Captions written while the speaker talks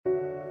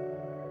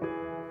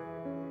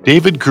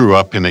David grew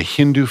up in a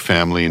Hindu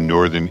family in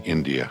northern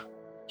India.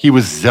 He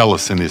was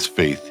zealous in his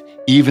faith,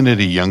 even at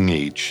a young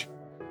age.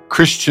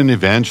 Christian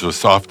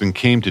evangelists often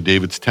came to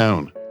David's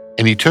town,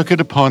 and he took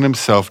it upon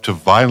himself to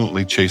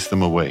violently chase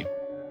them away.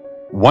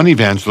 One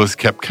evangelist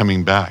kept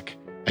coming back,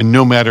 and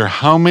no matter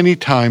how many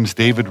times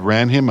David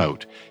ran him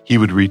out, he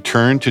would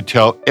return to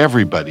tell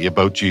everybody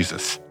about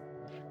Jesus.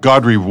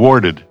 God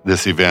rewarded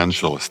this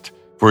evangelist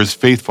for his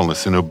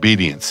faithfulness and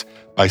obedience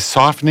by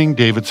softening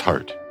David's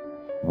heart.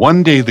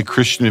 One day the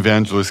Christian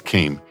evangelist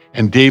came,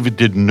 and David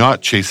did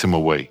not chase him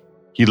away.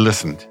 He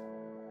listened.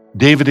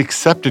 David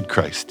accepted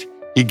Christ.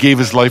 He gave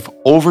his life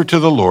over to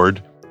the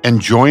Lord and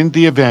joined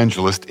the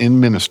evangelist in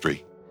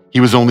ministry.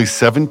 He was only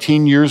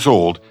 17 years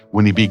old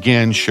when he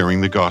began sharing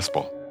the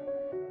gospel.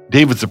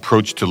 David's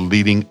approach to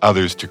leading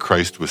others to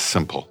Christ was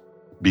simple: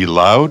 be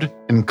loud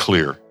and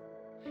clear.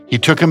 He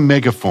took a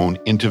megaphone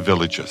into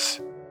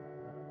villages.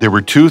 There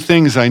were two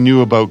things I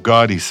knew about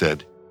God, he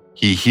said.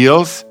 He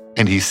heals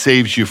and he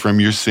saves you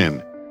from your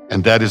sin,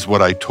 and that is what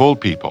I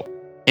told people,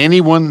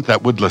 anyone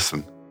that would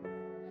listen.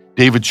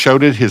 David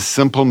shouted his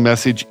simple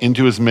message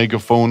into his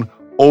megaphone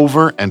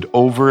over and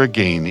over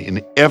again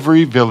in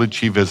every village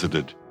he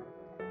visited.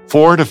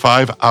 4 to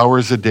 5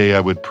 hours a day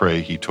I would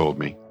pray, he told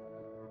me.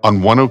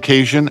 On one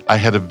occasion, I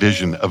had a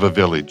vision of a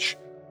village,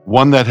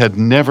 one that had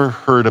never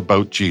heard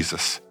about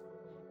Jesus.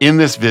 In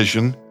this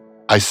vision,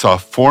 I saw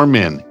 4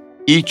 men,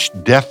 each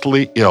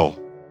deathly ill.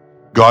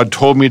 God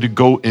told me to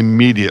go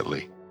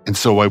immediately, and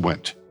so I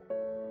went.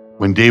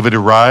 When David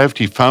arrived,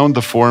 he found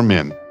the 4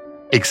 men.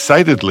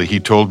 Excitedly, he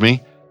told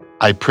me,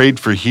 I prayed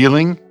for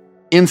healing.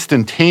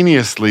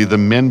 Instantaneously, the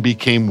men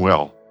became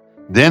well.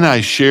 Then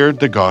I shared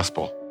the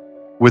gospel.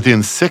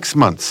 Within 6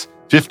 months,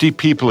 50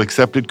 people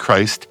accepted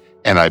Christ,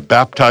 and I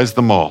baptized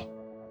them all.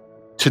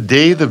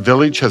 Today, the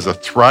village has a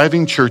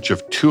thriving church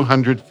of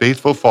 200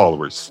 faithful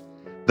followers.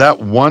 That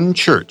one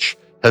church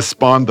has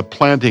spawned the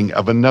planting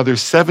of another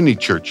 70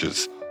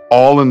 churches,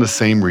 all in the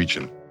same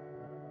region.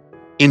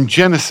 In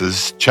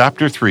Genesis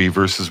chapter 3,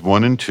 verses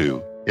 1 and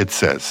 2, it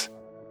says,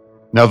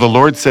 Now the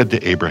Lord said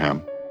to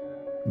Abraham,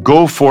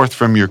 Go forth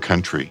from your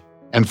country,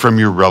 and from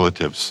your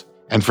relatives,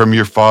 and from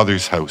your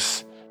father's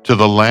house, to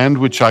the land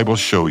which I will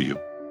show you.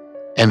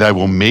 And I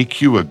will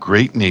make you a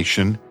great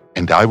nation,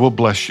 and I will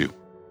bless you.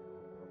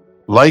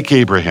 Like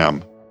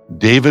Abraham,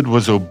 David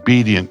was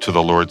obedient to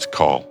the Lord's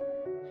call.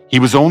 He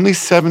was only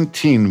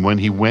 17 when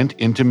he went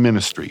into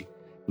ministry,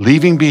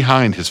 leaving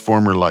behind his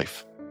former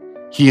life.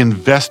 He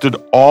invested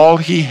all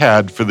he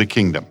had for the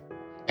kingdom,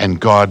 and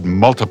God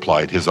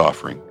multiplied his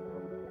offering.